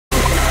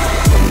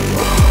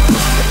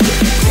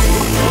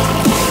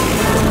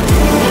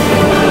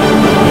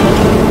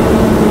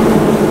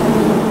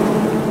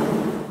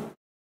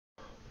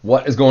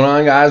What is going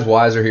on, guys?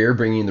 Wiser here,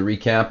 bringing you the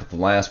recap of the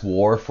last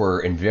war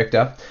for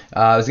Invicta. It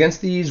was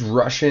against these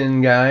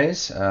Russian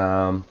guys.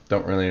 Don't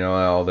really know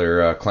all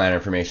their clan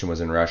information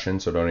was in Russian,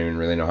 so don't even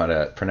really know how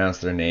to pronounce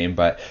their name.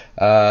 But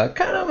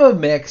kind of a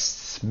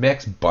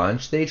mixed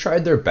bunch. They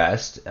tried their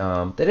best.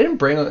 They didn't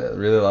bring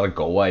really a lot of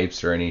go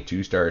wipes or any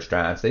 2-star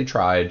strats. They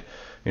tried.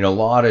 A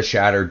lot of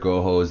shattered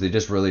gohos. They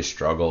just really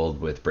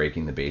struggled with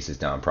breaking the bases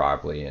down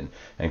properly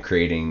and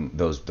creating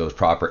those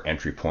proper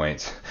entry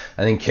points.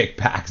 I think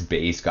Kickback's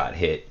base got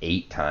hit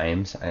 8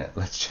 times.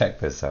 Let's check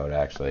this out,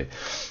 actually.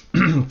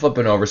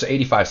 Flipping over, so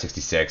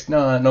 85-66.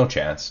 No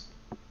chance.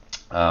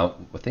 I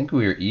think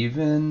we were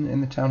even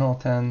in the Town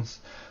Hall 10s.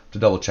 To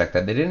double check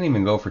that. They didn't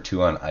even go for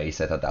 2 on ice.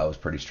 I thought that was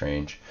pretty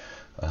strange.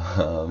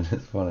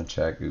 Just want to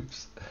check.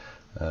 Oops.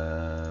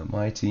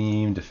 My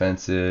team,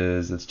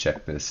 defenses. Let's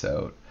check this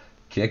out.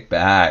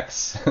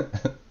 Kickbacks.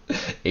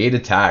 8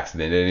 attacks, and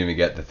they didn't even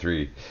get the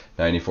 3.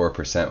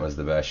 94% was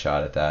the best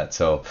shot at that.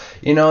 So,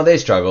 they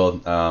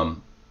struggled. I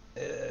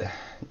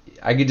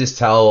could just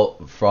tell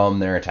from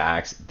their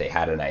attacks they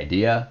had an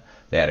idea,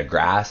 they had a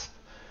grasp,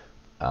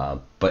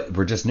 but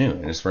we're just new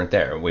and just weren't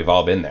there. We've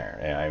all been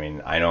there. I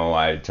mean, I know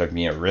it took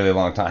me a really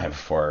long time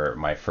before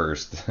my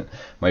first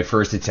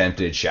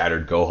attempted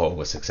shattered goho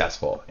was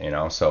successful.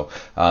 So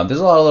there's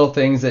a lot of little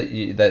things that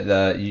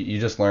you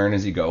just learn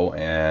as you go,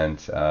 and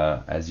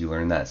as you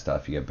learn that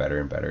stuff, you get better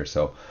and better.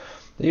 So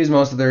they used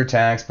most of their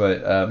attacks,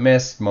 but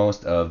missed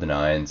most of the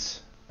 9s.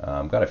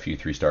 Got a few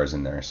 3-stars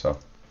in there, so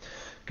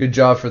good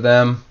job for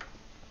them.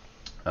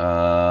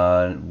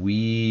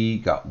 We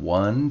got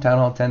 1 Town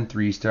Hall 10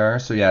 3-star.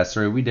 So yeah,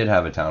 sorry, we did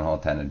have a Town Hall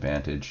 10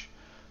 advantage.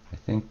 I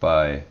think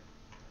by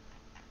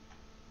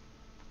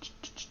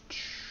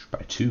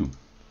 2.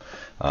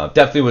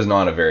 Definitely was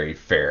not a very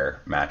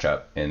fair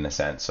matchup in the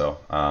sense. So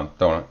don't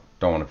want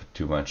to put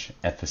too much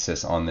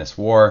emphasis on this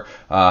war.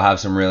 Have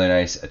some really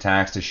nice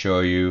attacks to show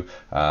you.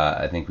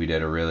 I think we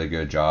did a really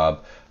good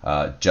job.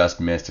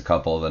 Just missed a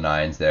couple of the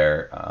 9s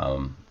there.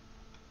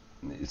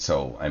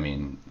 So I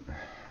mean,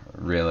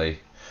 really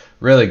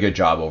good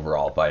job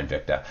overall by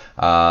Invicta.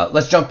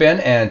 Let's jump in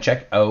and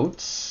check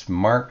out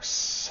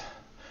Mark's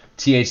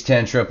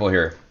TH10 triple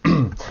here.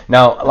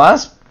 Now, the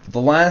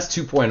last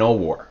 2.0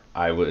 war,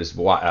 I was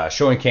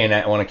showing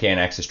one of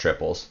KNX's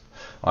triples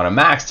on a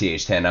max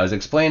TH10. I was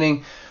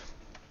explaining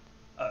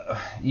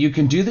you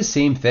can do the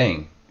same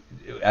thing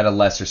at a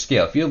lesser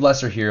scale. If you have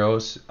lesser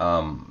heroes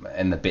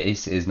and the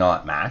base is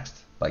not maxed,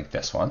 like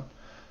this one,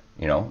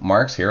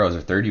 Mark's heroes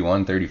are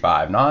 31,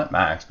 35, not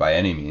maxed by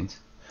any means.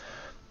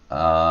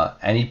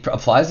 And he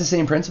applies the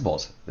same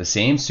principles, the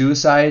same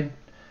suicide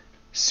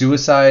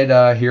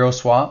hero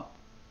swap.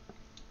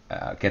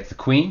 Gets the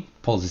queen,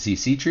 pulls the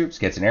CC troops,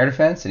 gets an air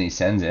defense, and he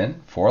sends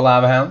in 4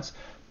 lava hounds,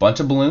 bunch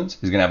of balloons.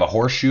 He's gonna have a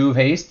horseshoe of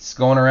hastes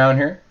going around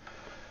here,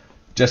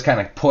 just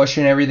kind of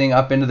pushing everything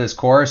up into this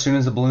core. As soon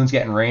as the balloons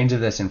get in range of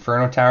this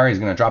Inferno Tower, he's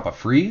gonna drop a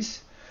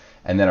freeze,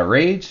 and then a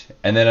rage,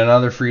 and then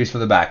another freeze for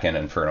the back end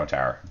Inferno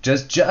Tower.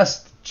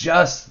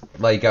 Just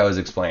like I was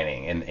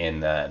explaining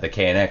in the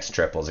KNX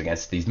triples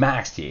against these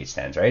max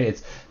TH10s, right?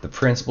 It's the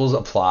principles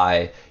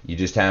apply. You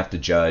just have to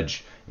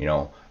judge,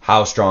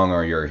 how strong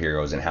are your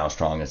heroes and how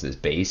strong is this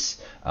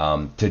base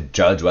to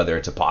judge whether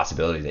it's a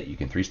possibility that you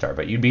can 3-star.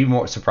 But you'd be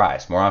more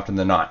surprised. More often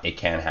than not, it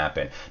can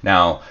happen.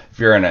 Now, if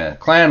you're in a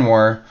clan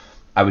war,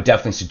 I would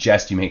definitely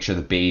suggest you make sure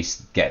the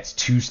base gets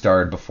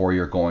 2-starred before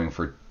you're going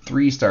for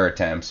 3-star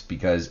attempts,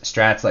 because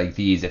strats like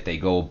these, if they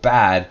go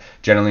bad,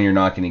 generally you're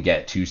not going to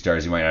get 2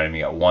 stars. You might not even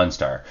get 1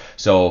 star.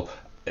 So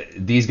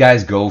these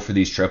guys go for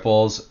these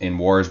triples in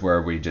wars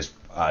where we just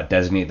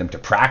designate them to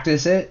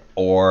practice it,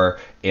 or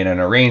in an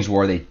arranged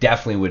war, they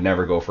definitely would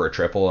never go for a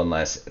triple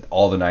unless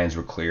all the 9s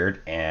were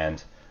cleared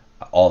and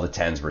all the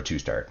 10s were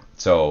 2-starred.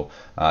 So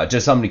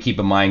just something to keep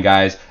in mind,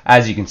 guys.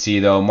 As you can see,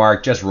 though,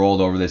 Mark just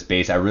rolled over this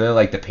base. I really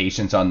like the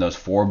patience on those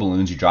 4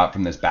 balloons you dropped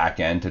from this back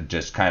end to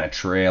just kind of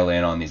trail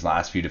in on these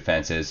last few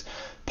defenses.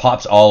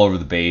 Pops all over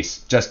the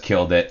base. Just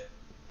killed it.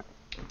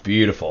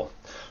 Beautiful.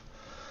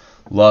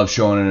 Love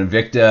showing an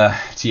Invicta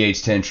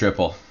TH10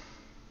 triple.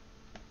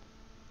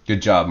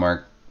 Good job,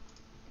 Mark.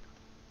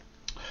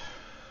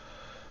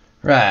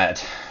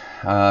 Right.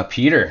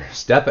 Peter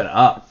stepping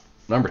up.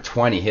 Number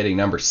 20 hitting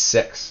number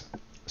 6.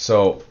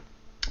 So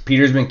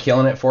Peter's been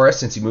killing it for us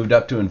since he moved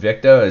up to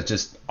Invicta. It's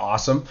just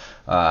awesome.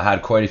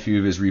 Had quite a few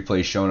of his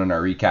replays shown in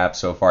our recap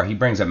so far. He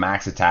brings a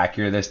max attack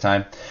here this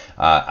time.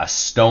 A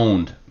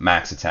stoned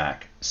max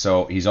attack.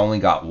 So he's only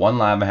got 1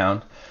 lava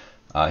hound.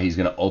 He's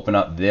going to open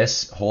up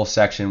this whole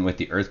section with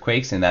the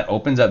earthquakes, and that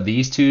opens up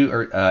these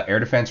 2 air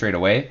defense right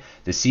away.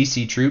 The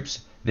CC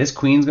troops. This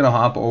queen's going to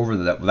hop over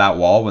that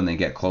wall when they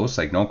get close,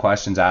 like no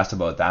questions asked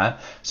about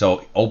that.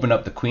 So open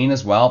up the queen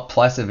as well.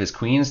 Plus, if his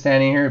queen is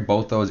standing here,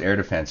 both those air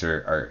defense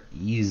are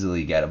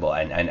easily gettable.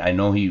 And I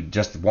know he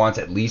just wants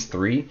at least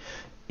 3.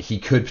 He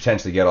could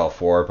potentially get all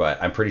 4,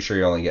 but I'm pretty sure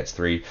he only gets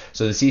 3.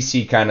 So the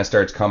CC kind of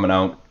starts coming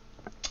out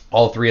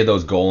All three of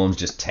those golems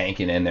just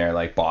tanking in there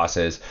like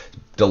bosses.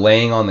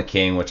 Delaying on the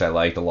king, which I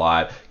liked a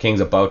lot.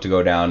 King's about to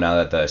go down now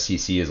that the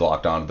CC is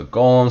locked onto the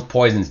golems.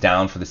 Poison's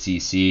down for the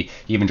CC.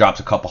 He even drops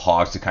a couple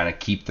hogs to kind of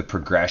keep the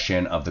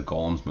progression of the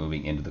golems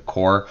moving into the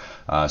core.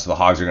 So the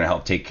hogs are going to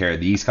help take care of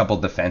these couple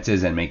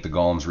defenses and make the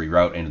golems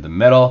reroute into the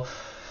middle.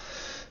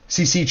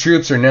 CC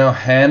troops are now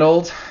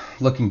handled.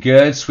 Looking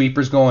good.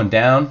 Sweeper's going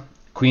down.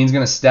 Queen's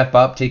going to step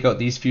up, take out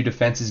these few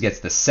defenses, gets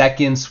the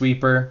second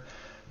sweeper.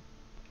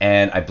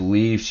 And I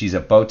believe she's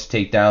about to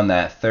take down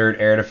that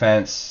third air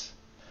defense.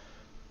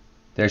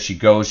 There she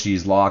goes.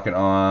 She's locking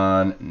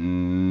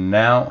on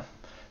now.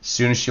 As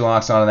soon as she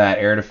locks onto that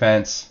air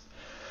defense,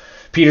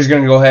 Peter's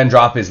going to go ahead and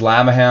drop his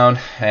Lava Hound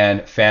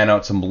and fan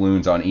out some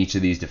balloons on each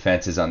of these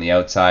defenses on the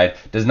outside.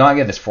 Does not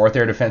get this fourth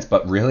air defense,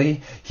 but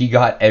really, he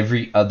got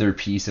every other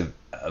piece of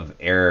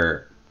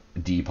air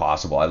D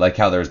possible. I like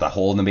how there's the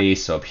hole in the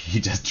base, so he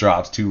just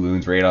drops 2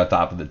 loons right on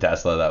top of the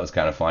Tesla. That was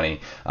kind of funny.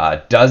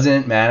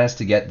 Doesn't manage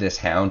to get this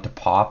hound to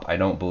pop, I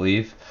don't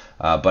believe,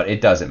 but it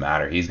doesn't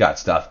matter. He's got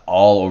stuff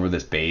all over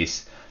this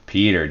base.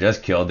 Peter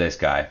just killed this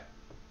guy.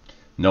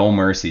 No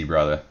mercy,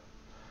 brother.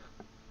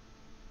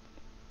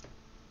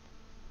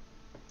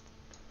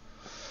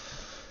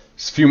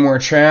 Just a few more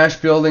trash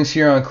buildings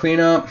here on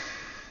cleanup,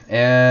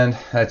 and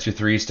that's your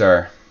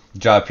 3-star.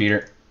 Good job,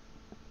 Peter.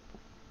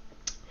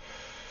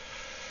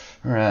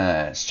 All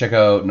right, let's check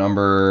out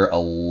number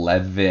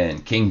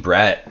 11, King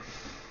Brett.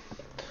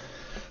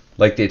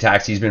 Like the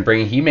attacks he's been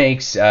bringing, he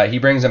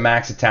brings a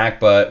max attack,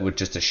 but with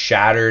just a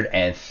shattered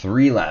and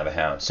 3 Lava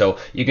Hounds. So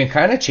you can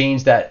kind of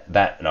change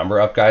that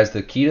number up, guys.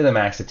 The key to the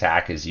max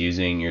attack is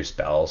using your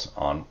spells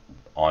on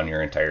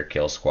your entire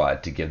kill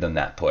squad to give them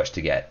that push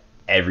to get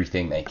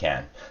everything they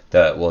can.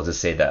 We'll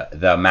just say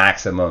the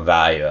maximum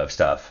value of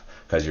stuff,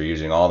 because you're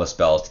using all the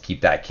spells to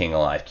keep that king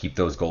alive, keep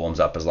those golems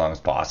up as long as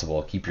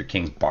possible, keep your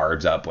king's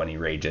barbs up when he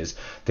rages,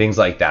 things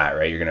like that,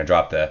 right? You're going to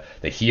drop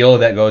the heal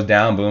that goes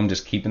down, boom,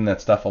 just keeping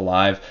that stuff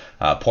alive.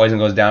 Poison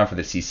goes down for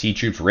the CC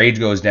troops, rage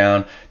goes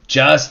down.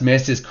 Just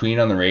missed his queen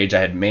on the rage. I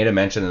had made a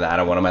mention of that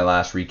on one of my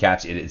last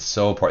recaps. It is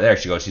so important. There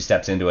she goes. She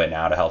steps into it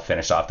now to help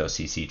finish off those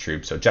CC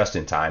troops. So just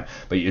in time.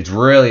 But it's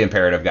really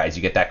imperative, guys.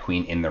 You get that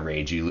queen in the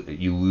rage. You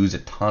lose a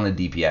ton of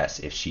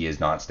DPS if she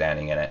is not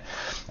standing in it.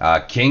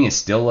 King is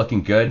still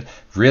looking good.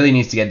 Really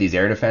needs to get these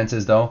air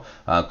defenses, though.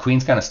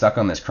 Queen's kind of stuck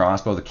on this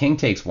crossbow. The king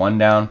takes 1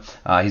 down.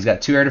 He's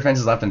got 2 air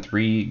defenses left and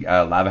 3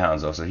 Lava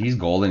Hounds, though. So he's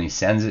golden. He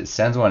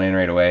sends one in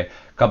right away.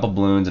 Couple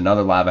balloons,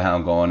 another Lava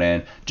Hound going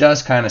in,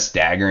 just kind of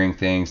staggering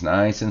things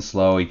nice and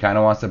slow. He kind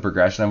of wants the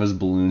progression of his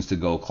balloons to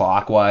go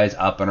clockwise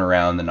up and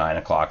around the 9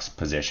 o'clock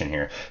position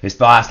here. His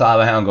last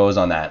Lava Hound goes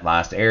on that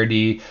last air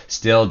D,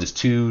 still just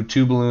two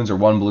balloons or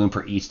 1 balloon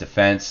per each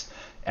defense.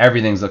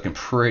 Everything's looking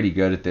pretty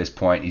good at this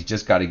point. He's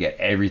just got to get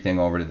everything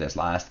over to this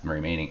last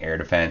remaining air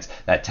defense.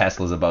 That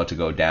Tesla's about to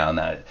go down.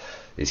 That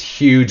is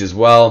huge as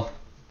well.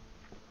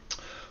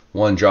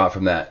 1 drop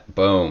from that,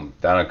 boom,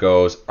 down it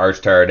goes, arch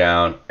tower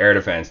down, air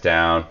defense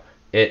down.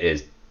 It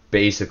is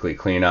basically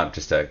clean up,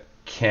 just a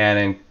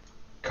cannon,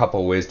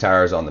 couple whiz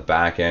towers on the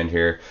back end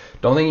here.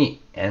 Don't think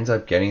he ends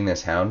up getting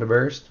this hound to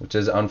burst, which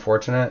is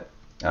unfortunate.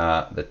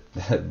 The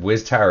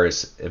whiz tower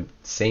is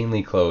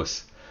insanely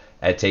close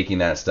at taking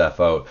that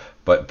stuff out,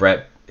 but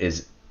Brett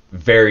is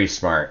very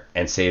smart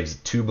and saves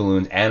 2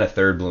 balloons and a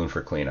 3rd balloon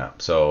for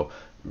cleanup. So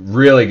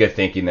really good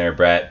thinking there,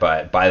 Brett.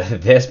 But by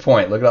this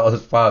point, look at all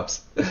those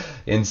pops.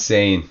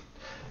 Insane.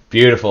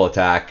 Beautiful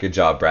attack. Good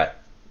job,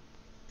 Brett.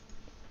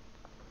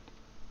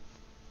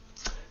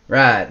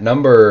 Right,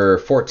 number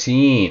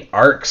 14,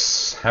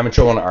 Arcs. Haven't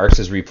shown one of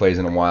Arcs' replays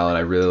in a while, and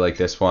I really like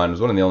this one. It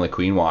was one of the only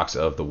queen walks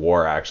of the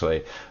war,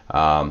 actually.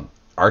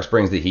 Arcs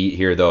brings the heat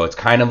here, though. It's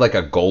kind of like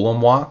a golem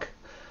walk,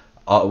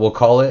 we'll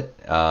call it.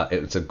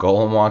 It's a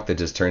golem walk that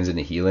just turns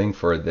into healing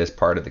for this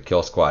part of the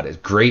kill squad. It's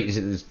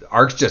great.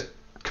 Arcs just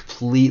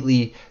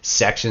completely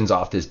sections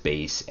off this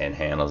base and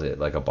handles it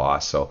like a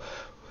boss. So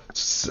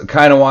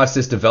kind of watch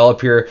this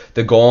develop here.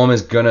 The golem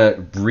is gonna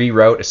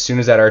reroute as soon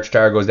as that arch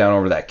tower goes down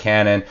over that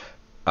cannon.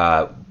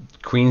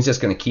 Queen's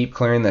just gonna keep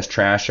clearing this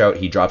trash out.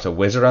 He drops a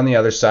wizard on the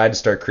other side to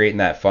start creating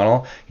that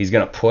funnel. He's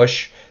gonna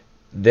push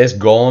this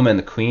golem and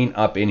the queen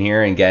up in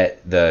here and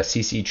get the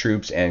CC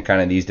troops and kind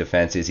of these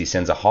defenses. He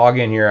sends a hog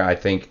in here, I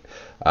think,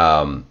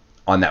 on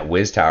that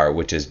whiz tower,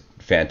 which is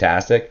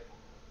fantastic.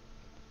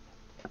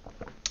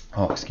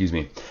 Oh, excuse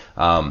me.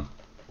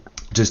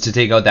 Just to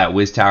take out that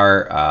whiz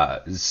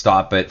tower,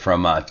 stop it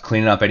from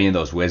cleaning up any of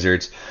those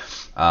wizards.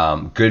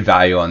 Good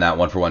value on that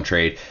 1-for-1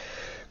 trade.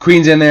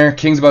 Queen's in there.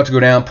 King's about to go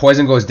down.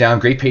 Poison goes down.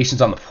 Great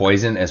patience on the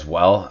poison as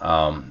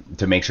well,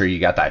 to make sure you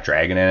got that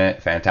dragon in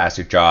it.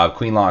 Fantastic job.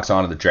 Queen locks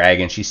onto the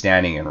dragon. She's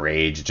standing in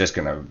rage. Just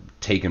going to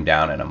take him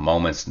down in a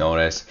moment's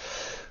notice.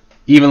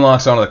 Even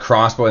locks onto the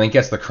crossbow. I think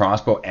gets the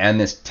crossbow and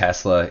this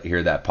Tesla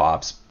here that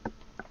pops.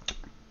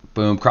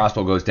 Boom,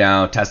 crossbow goes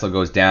down, Tesla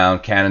goes down,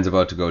 cannon's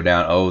about to go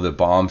down. Oh, the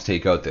bombs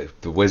take out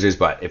the wizards.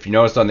 But if you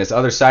noticed on this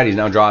other side, he's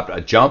now dropped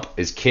a jump,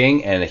 his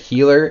king, and a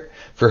healer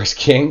for his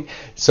king.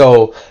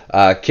 So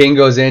king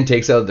goes in,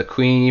 takes out the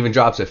queen, even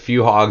drops a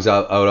few hogs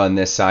out on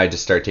this side to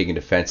start taking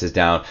defenses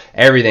down.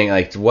 Everything,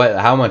 like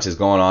how much is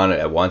going on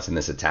at once in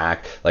this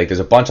attack? Like there's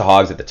a bunch of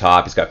hogs at the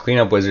top. He's got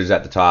cleanup wizards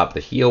at the top. The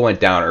heal went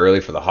down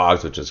early for the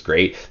hogs, which is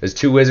great. There's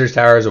 2 wizards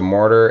towers, a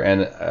mortar,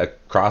 and a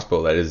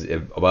crossbow that is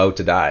about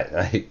to die.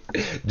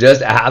 Like,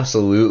 just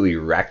absolutely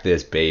wrecked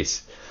this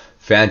base.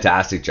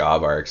 Fantastic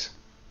job, Arcs.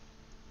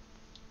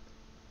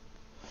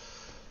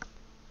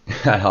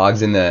 Had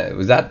hogs in the,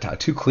 was that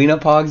 2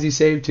 cleanup hogs you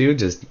saved too?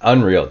 Just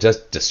unreal.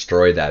 Just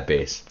destroyed that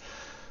base.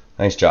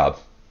 Nice job.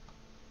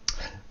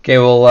 Okay,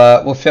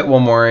 we'll fit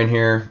one more in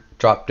here.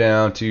 Drop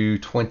down to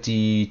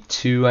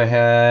 22. I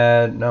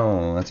had,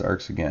 no, that's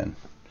Arcs again.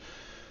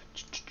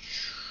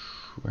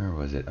 Where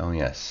was it? Oh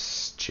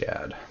yes,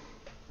 Chad.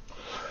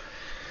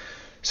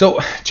 So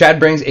Chad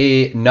brings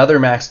another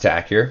max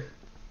attack here.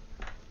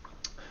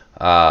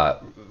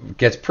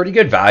 Gets pretty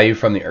good value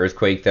from the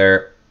earthquake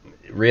there.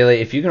 Really,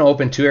 if you can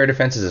open 2 air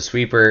defenses a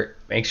sweeper,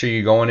 make sure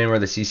you're going in where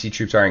the CC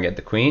troops are and get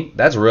the queen.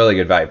 That's really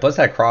good value. Plus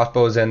that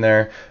crossbow's in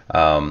there.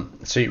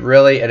 So you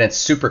really, and it's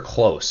super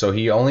close. So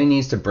he only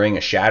needs to bring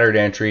a shattered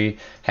entry,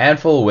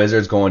 handful of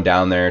wizards going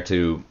down there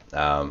to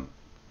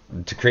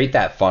create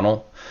that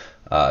funnel.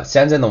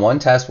 Sends in the 1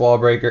 test wall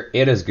breaker.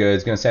 It is good.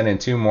 It's going to send in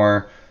 2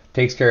 more.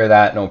 Takes care of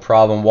that, no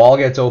problem. Wall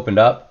gets opened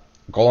up.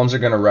 Golems are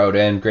going to route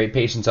in. Great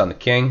patience on the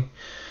king.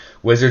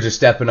 Wizards are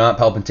stepping up,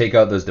 helping take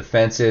out those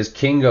defenses.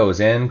 King goes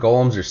in.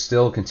 Golems are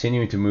still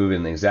continuing to move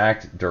in the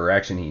exact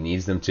direction he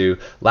needs them to.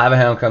 Lava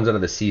Hound comes out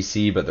of the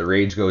CC, but the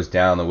rage goes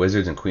down. The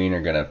wizards and queen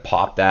are going to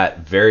pop that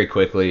very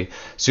quickly.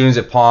 As soon as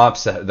it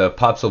pops, the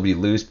pups will be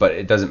loose, but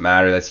it doesn't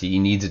matter. He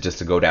needs it just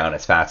to go down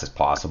as fast as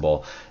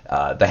possible.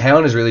 The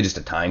Hound is really just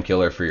a time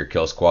killer for your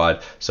kill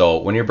squad. So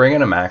when you're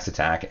bringing a max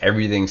attack,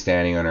 everything's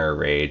standing under a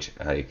rage.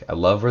 Like, I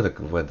love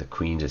what the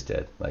queen just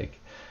did. Like,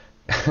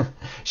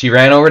 she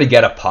ran over to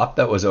get a pup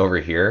that was over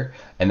here,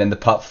 and then the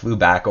pup flew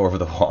back over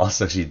the wall.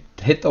 So she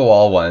hit the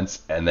wall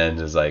once, and then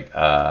just like,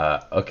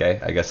 okay,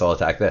 I guess I'll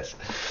attack this.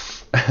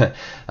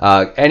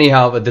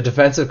 Anyhow, but the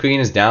defensive queen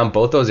is down.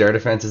 Both those air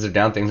defenses are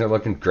down. Things are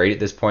looking great at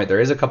this point.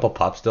 There is a couple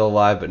pups still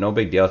alive, but no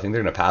big deal. I think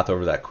they're going to path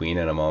over that queen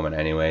in a moment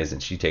anyways,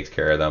 and she takes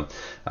care of them.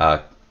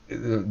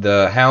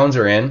 The hounds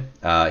are in.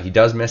 He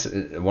does miss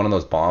one of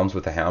those bombs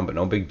with the hound, but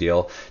no big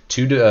deal.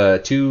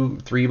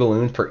 3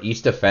 balloons per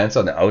each defense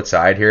on the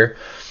outside here.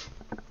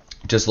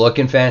 Just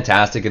looking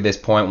fantastic at this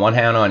point. 1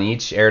 hound on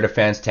each air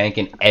defense,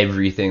 tanking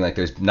everything. Like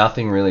there's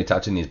nothing really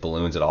touching these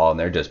balloons at all, and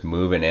they're just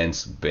moving in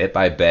bit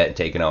by bit,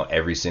 taking out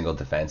every single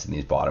defense in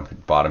these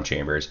bottom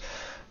chambers.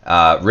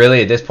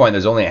 Really, at this point,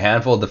 there's only a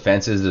handful of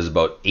defenses. There's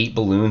about 8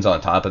 balloons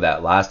on top of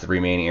that last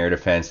remaining air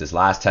defense. This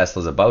last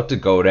Tesla's about to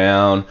go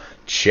down.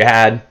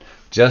 Chad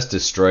just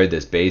destroyed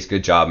this base.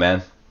 Good job,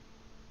 man.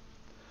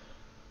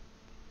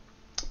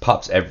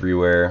 Pups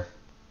everywhere.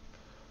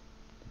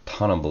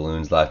 Ton of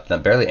balloons left.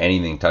 Barely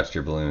anything touched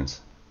your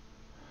balloons.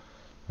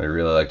 What I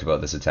really liked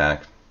about this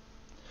attack.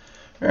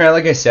 Alright,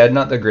 like I said,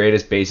 not the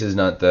greatest bases,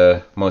 not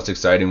the most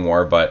exciting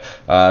war, but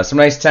some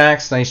nice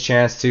attacks, nice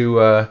chance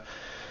to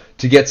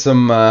get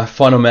some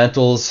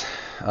fundamentals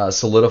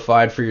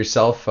solidified for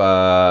yourself.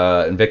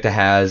 Invicta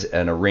has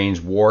an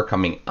arranged war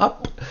coming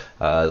up.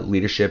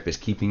 Leadership is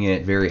keeping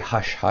it very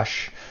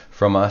hush-hush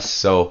from us,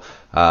 so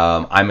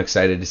I'm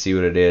excited to see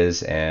what it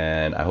is,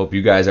 and I hope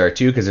you guys are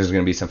too, because there's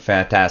going to be some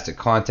fantastic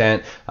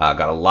content.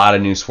 Got a lot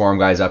of new Swarm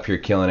guys up here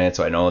killing it,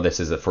 so I know this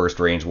is the first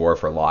range war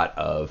for a lot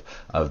of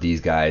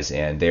these guys,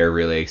 and they're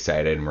really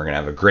excited, and we're going to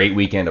have a great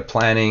weekend of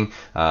planning.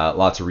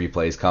 Lots of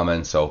replays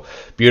coming, so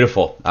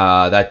beautiful.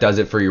 That does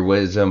it for your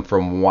Wisdom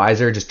from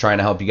Wiser. Just trying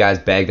to help you guys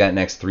bag that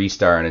next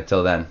 3-star, and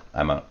until then,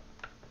 I'm out.